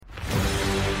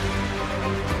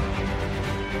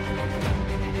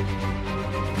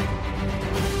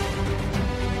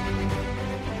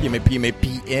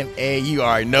PMA. You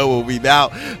already know what we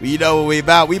about. We know what we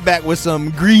about. We back with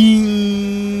some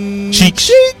green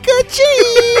cheeks.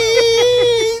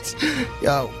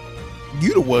 Yo,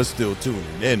 you the one still tuning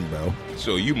in, bro.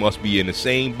 So you must be in the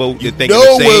same boat. You're thinking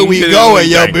know the same where we shit going,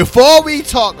 yo. thing. Before we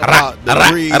talk about the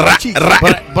green cheeks,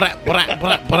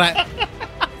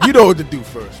 you know what to do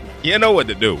first, man. You know what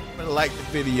to do. Like the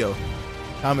video,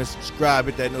 comment, subscribe,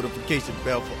 hit that notification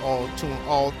bell for all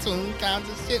tune kinds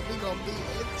of shit we gonna be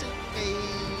into,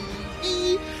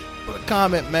 baby. Put a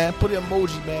comment, man. Put an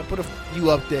emoji, man. Put you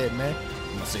up there, man.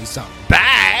 I'm gonna say something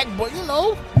back, but you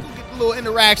know, we'll get the little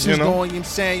interactions going. You know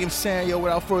what I'm saying? Yo,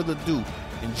 without further ado,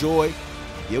 enjoy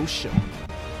your show.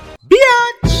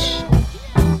 Biatch!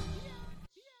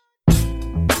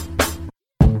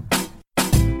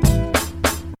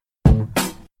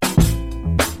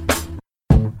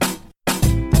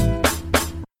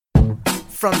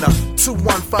 From the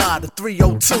 215 to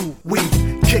 302, we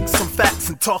kick some facts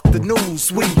and talk the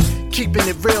news. We keeping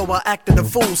it real while acting a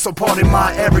fool. So pardon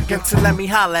my arrogance and let me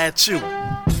holla at you.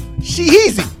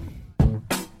 Sheezy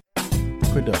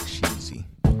Production.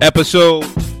 Episode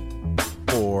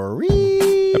 4.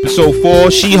 Episode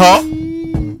 4, She-Hulk. I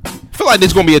feel like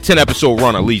there's gonna be a 10-episode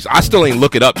run at least. I still ain't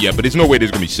look it up yet, but there's no way there's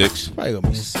gonna be 6. Probably gonna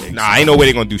be 6. Nah, ain't no way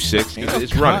they're gonna do 6.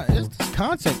 It's running. It's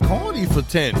content quality for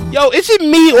 10. Yo, is it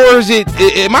me or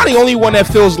am I the only one that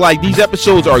feels like these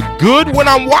episodes are good when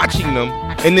I'm watching them,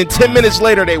 and then 10 minutes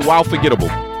later they forgettable?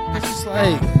 It's just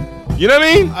like, you know what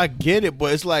I mean? I get it,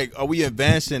 but it's like, are we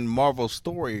advancing Marvel's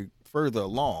story further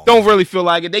along? Don't really feel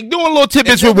like it. They doing little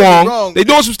tidbits with Wong. They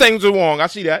doing some things with Wong. I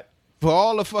see that. For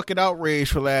all the fucking outrage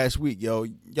for last week, yo,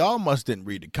 y'all must didn't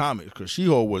read the comics because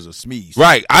She-Hulk was a sneeze.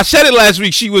 Right. I said it last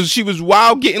week. She was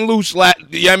wild getting loose, you know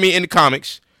what I mean, in the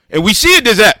comics. And we see it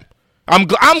this ep. I'm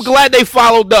glad they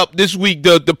followed up this week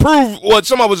to prove what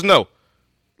some of us know.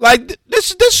 Like,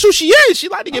 this is who she is. She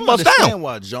like to get bust down. I understand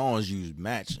why Jones use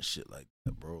match and shit like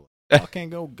that, bro. Y'all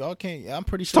can't, I'm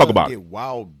pretty sure y'all get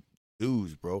wild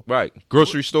dudes, bro. Right.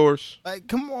 Grocery stores. Like,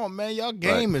 come on, man. Y'all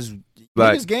game is...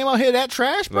 Like, this game out here that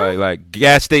trash, bro. Like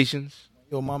gas stations.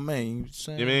 Yo, my man, you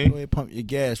saying? You mean? Go ahead, pump your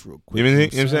gas real quick. You know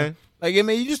what I'm saying? Like, I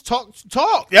mean, you just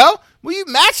talk, yo. What you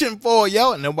matching for,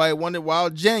 yo? And nobody wondered why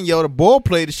Jen, yo, the boy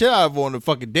played the shit out of her on the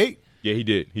fucking date. Yeah, he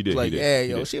did. Like, yeah,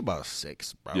 yo, did. she about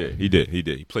 6, bro. Yeah, he did.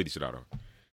 He played the shit out of her.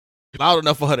 Loud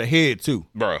enough for her to head too,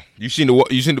 bro. You seen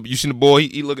the boy?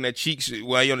 He looking at cheeks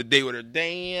while you on the date with her.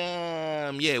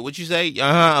 Damn, yeah. What you say?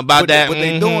 About that. What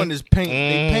they doing is they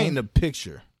painting a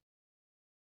picture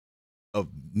of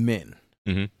men.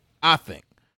 Mm-hmm. I think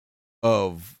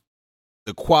of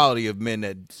the quality of men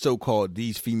that so-called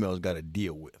these females got to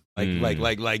deal with.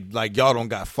 Like y'all don't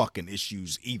got fucking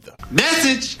issues either.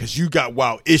 Message, because you got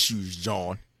wild issues,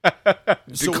 John.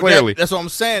 So clearly, that's what I'm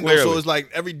saying. So it's like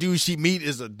every dude she meet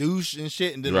is a douche and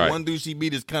shit, and then the one dude she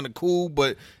meet is kind of cool,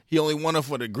 but he only want her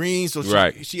for the green, so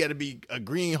she had to be a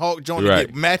green Hulk John to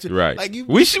get matched. Right. Like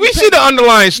we see the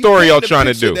underlying story y'all trying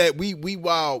to do. That we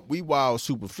wild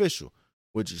superficial,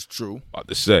 which is true. About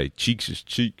to say cheeks is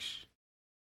cheeks.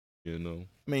 You know.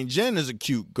 I mean, Jen is a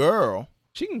cute girl.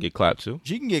 She can get clapped too.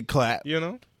 She can get clapped. You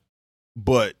know.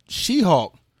 But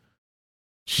She-Hulk.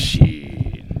 Shit.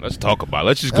 Let's talk about it.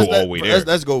 Let's just go all the way there.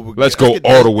 Let's go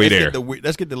all the way there.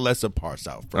 Let's get the lesser parts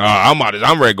out first. I'm ready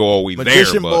to go all the way there.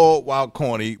 Magician boy, wild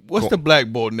corny. What's the black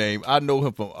boy name? I know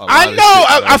him from.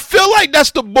 I feel like that's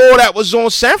the boy that was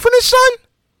on Sanford and Son.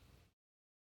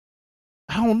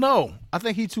 I don't know. I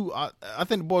think he too. I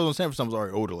think the boys on Sanford and Son was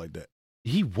already older like that.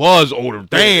 He was older.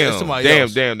 Damn.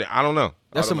 Else. Damn. I don't know.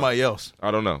 That's somebody else. I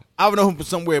don't know. I don't know him from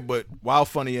somewhere, but wild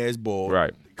funny ass boy.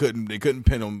 Right. They couldn't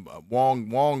pin him.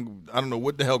 Wong. I don't know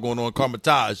what the hell going on.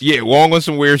 Karmatage. Yeah, Wong on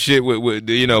some weird shit with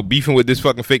beefing with this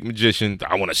fucking fake magician.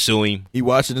 I want to sue him. He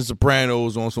watching The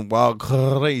Sopranos on some wild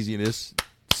craziness.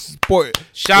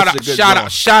 Shout out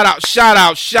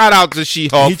to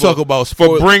She-Hulk. He talk about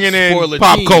for bringing in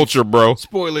pop culture, bro.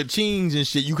 Spoiler teens and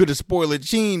shit. You could have spoiled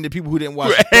teen the people who didn't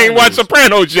watch. Ain't watched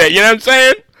Sopranos yet. You know what I'm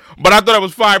saying? But I thought that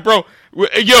was fire, bro.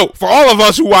 Yo, for all of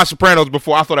us who watched Sopranos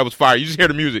before, I thought that was fire. You just hear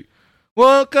the music.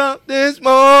 Woke up this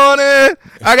morning,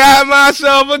 I got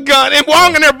myself a gun. And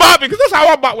Wong in there bopping, because that's how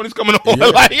I bop when it's coming on. Yeah.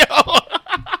 Like, yo.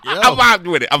 I vibed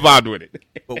with it.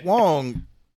 But Wong,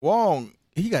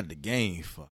 he got the game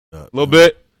fucked up. A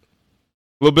little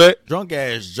bit. Drunk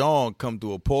ass John come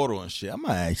through a portal and shit. I'm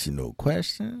not asking no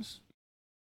questions.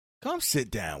 Come sit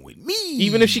down with me.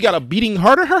 Even if she got a beating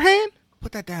heart in her hand?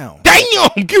 Put that down.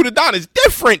 Damn, Q the Don is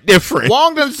different.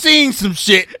 Wong done seen some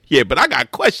shit. Yeah, but I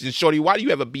got questions, shorty. Why do you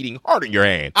have a beating heart in your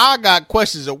hand? I got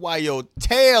questions of why your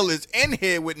tail is in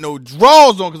here with no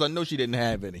drawers on, because I know she didn't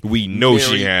have any. We know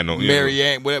she had no.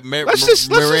 Marianne, with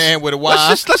a Y.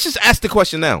 Let's just ask the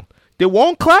question now. Did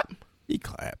Wong clap? He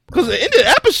clapped. Because in the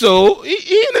episode, he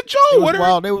in the joint with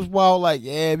her. They was wild, like,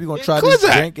 yeah, we gonna try Clizak.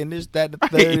 this drink and this, that, the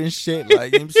third and shit.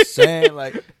 Like, you know what I'm saying?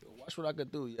 Like, watch what I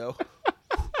could do, yo.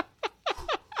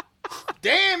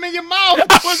 Damn, in your mouth.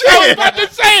 I was about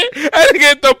to say, I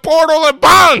get the portal and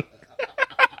bong.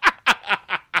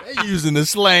 They using the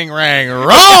slang rang wrong.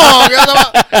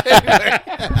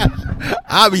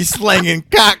 I be slanging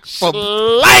cock for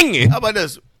Slanging. How about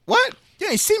this? What? You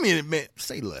ain't see me in a minute.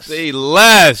 Say less. Say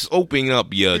less. Open up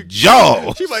your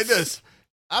jaw. She like this.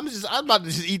 I'm about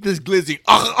to just eat this glizzy.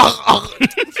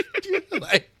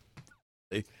 Like,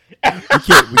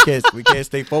 we can't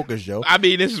stay focused, yo. I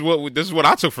mean, this is what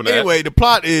I took from that. Anyway, the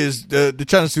plot is the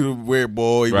trying to sue the weird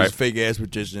boy. He was Right. a fake ass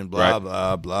magician. Blah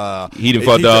blah blah. He done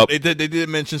fucked up. They did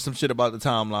mention some shit about the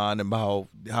timeline and about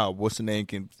how what's the name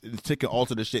can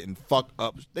alter the shit and fuck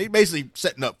up. They basically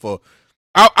setting up for.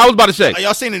 I was about to say,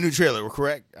 Y'all seen the new trailer,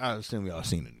 correct? I assume y'all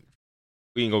seen it.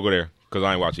 we ain't gonna go there because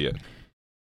I ain't watched it yet.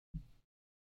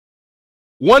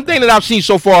 One thing that I've seen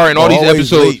so far in all these Always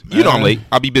episodes, late, you know I'm man. late.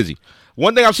 I'll be busy.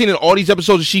 One thing I've seen in all these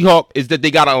episodes of She-Hulk is that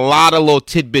they got a lot of little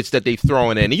tidbits that they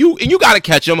throwing in, and you got to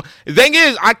catch them. The thing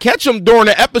is, I catch them during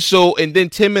the episode, and then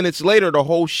 10 minutes later, the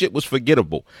whole shit was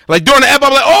forgettable. Like during the episode,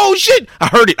 I'm like, oh shit, I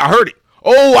heard it.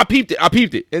 Oh, I peeped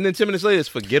it, and then 10 minutes later, it's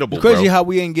forgettable. It's crazy bro. how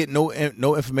we ain't get no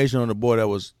information on the board that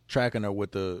was tracking her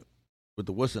with the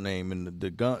what's the name and the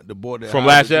gun, the board that From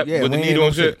last ep yeah, with the we ain't needle no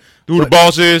and shit. shit. Who the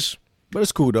boss is? But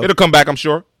it's cool though. It'll come back, I'm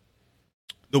sure.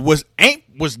 The was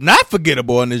not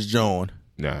forgettable in this joint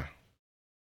Nah.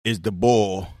 is the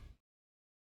ball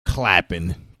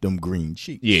clapping them green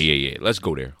cheeks. Yeah. Let's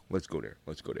go there. Let's go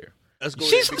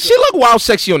She looked wild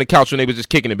sexy on the couch when they was just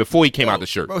kicking it before he came out the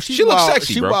shirt. Bro, she looked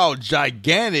sexy, she bro. wild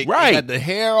gigantic. Right. Got the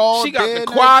hair all She got dead the and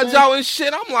quads everything. out and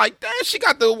shit. I'm like, damn, she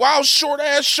got the wild short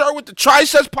ass shirt with the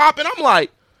triceps popping. I'm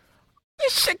like,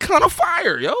 this shit kind of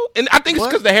fire, yo. And I think it's What?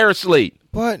 because the hair is slayed.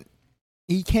 But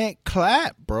he can't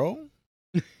clap, bro.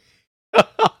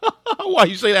 Why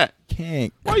you say that?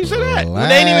 Can't. Why you say that? Clap,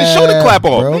 They ain't even show the clap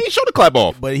off. bro. They ain't show the clap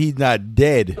off. But he's not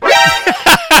dead.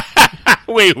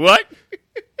 Wait, what?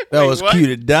 That Wait, was what? cute.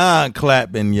 The Don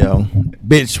clapping, yo.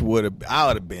 Bitch I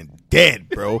would have been dead,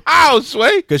 bro. Ow,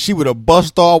 Sway. Cause she would have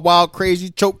bust all wild crazy,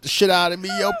 choked the shit out of me,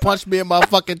 yo, punched me in my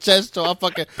fucking chest, so I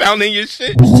fucking Found in your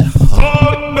shit.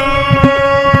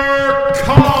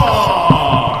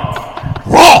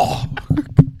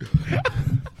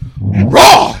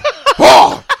 raw.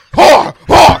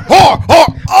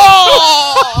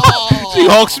 Oh! She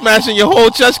Hulk smashing your whole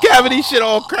chest cavity, shit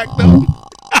all cracked up.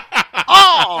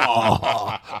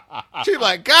 Oh! She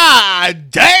like, God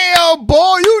damn,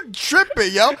 boy, you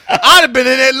tripping, yo. I'd have been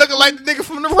in there looking like the nigga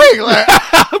from the ring. Like,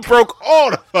 I broke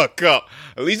all the fuck up.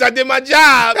 At least I did my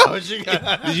job. oh, she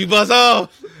got Did you bust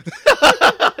off?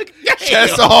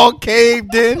 chest all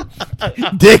caved in,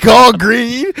 dick all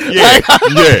green. Yeah,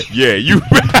 yeah. You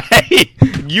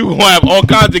you gonna have all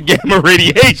kinds of gamma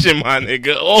radiation, my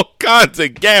nigga. All kinds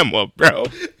of gamma, bro.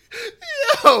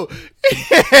 Yo,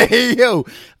 hey, yo,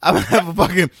 I'm gonna have a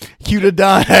fucking cute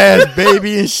Don ass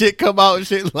baby and shit come out and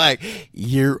shit like,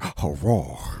 you're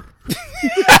raw.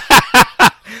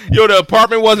 Yo, the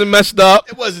apartment wasn't messed up.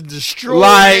 It wasn't destroyed.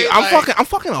 Like I'm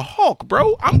fucking a Hulk,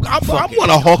 bro. I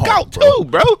want to Hulk out too,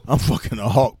 bro. I'm fucking a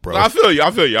Hulk, bro. I feel you.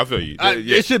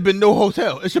 Yeah. It should have been no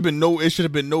hotel. It should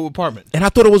have been no apartment. And I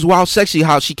thought it was wild sexy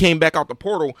how she came back out the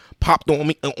portal, popped on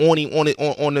me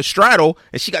on the straddle,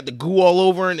 and she got the goo all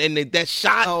over and that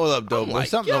shot. Hold up, though. I'm But like,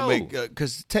 something don't yo. make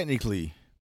because technically,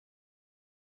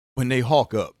 when they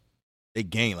Hulk up, they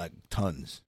gain like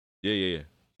tons. Yeah.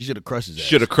 You should have crushed his ass.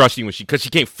 Should have crushed him because she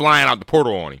came flying out the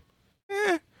portal on him.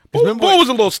 Boy Remember- was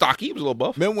a little stocky. He was a little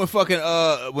buff. Remember when fucking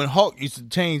when Hulk used to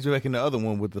change back in the other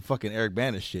one with the fucking Eric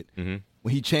Banner shit? Mm-hmm.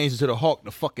 When he changed into the Hulk,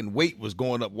 the fucking weight was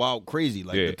going up wild crazy,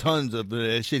 like Yeah. the tons of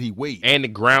that shit he weighed. And the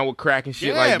ground would crack and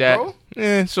shit Yeah, like that. bro.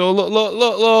 Yeah, so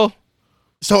look.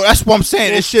 So that's what I'm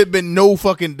saying. It should have been no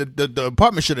fucking the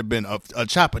apartment should have been a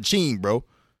chopper-cheen, bro.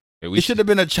 Yeah, It should have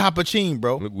been a chopper-cheen,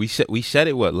 bro. Look, we said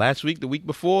it what last week, the week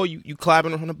before. You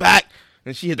clapping her on the back,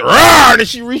 and she hit the roar, and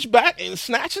she reached back and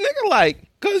snatched a nigga like,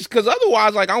 cause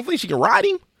otherwise, like I don't think she can ride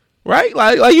him, right?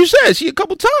 Like you said, she a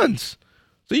couple tons,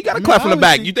 so you got to clap from the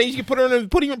back. obviously- You think you can put her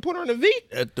in a V?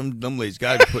 Them ladies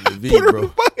gotta be putting the V, Put her in bro. a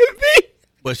fucking V.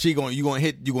 But you gonna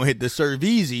hit the serve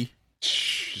easy.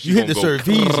 She You hit gonna the go serve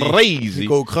easy. crazy. You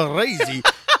go crazy.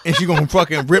 and she gonna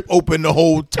fucking rip open the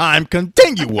whole time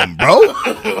continuum, bro.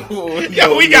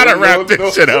 Yo, we gotta wrap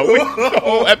this shit up. The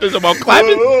whole episode about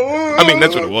clapping. I mean,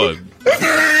 that's what it was.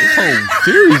 This whole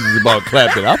series is about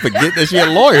clapping. I forget that she a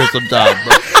lawyer sometimes,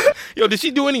 bro. Yo, did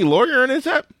she do any lawyer in this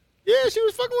app? Yeah, she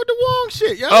was fucking with the Wong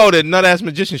shit, yo. Oh, the nut ass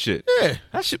magician shit. Yeah.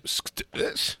 That shit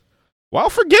was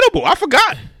wild forgettable. I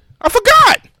forgot.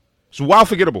 It's wild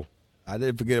forgettable. I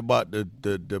didn't forget about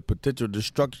the potential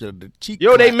destruction of the cheek.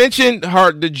 Yo, they mentioned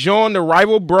the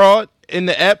rival broad in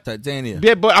the app. Titania.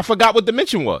 Yeah, but I forgot what the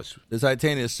mention was. The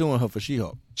Titania is suing her for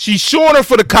She-Hulk. She's suing her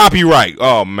for the copyright.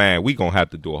 Oh, man. We gonna have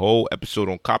to do a whole episode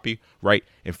on copyright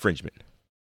infringement.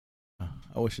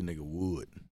 I wish a nigga would.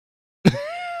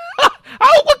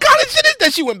 Oh, what kind of shit is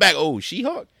that? She went back. Oh,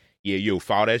 She-Hulk? Yeah, yo,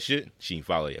 file that shit. She ain't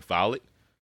file it yet. File it.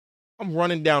 I'm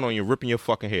running down on you, ripping your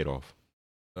fucking head off.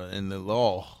 And the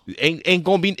law ain't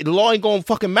gonna be, the law ain't gonna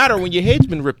fucking matter when your head's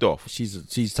been ripped off.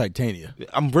 She's Titania.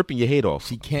 I'm ripping your head off.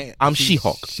 She can't. I'm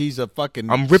She-Hulk. She's a fucking.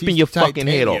 I'm ripping your fucking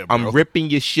head off. Bro. I'm ripping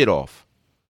your shit off.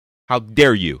 How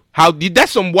dare you?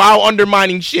 That's some wild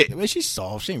undermining shit. I mean, she's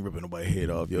soft. She ain't ripping nobody's head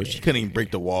off, yo. She couldn't even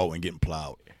break the wall when getting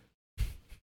plowed.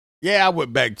 Yeah, I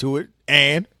went back to it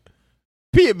and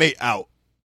PMA out.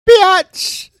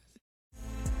 Bitch.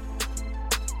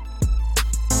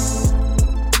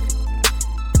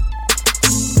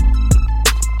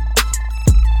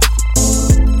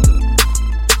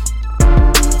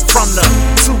 From the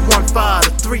 215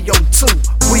 to 302,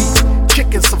 we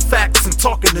kicking some facts and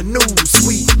talking the news.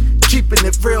 We keeping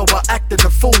it real while acting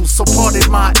a fool. So pardon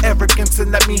my arrogance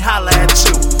and let me holla at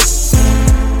you.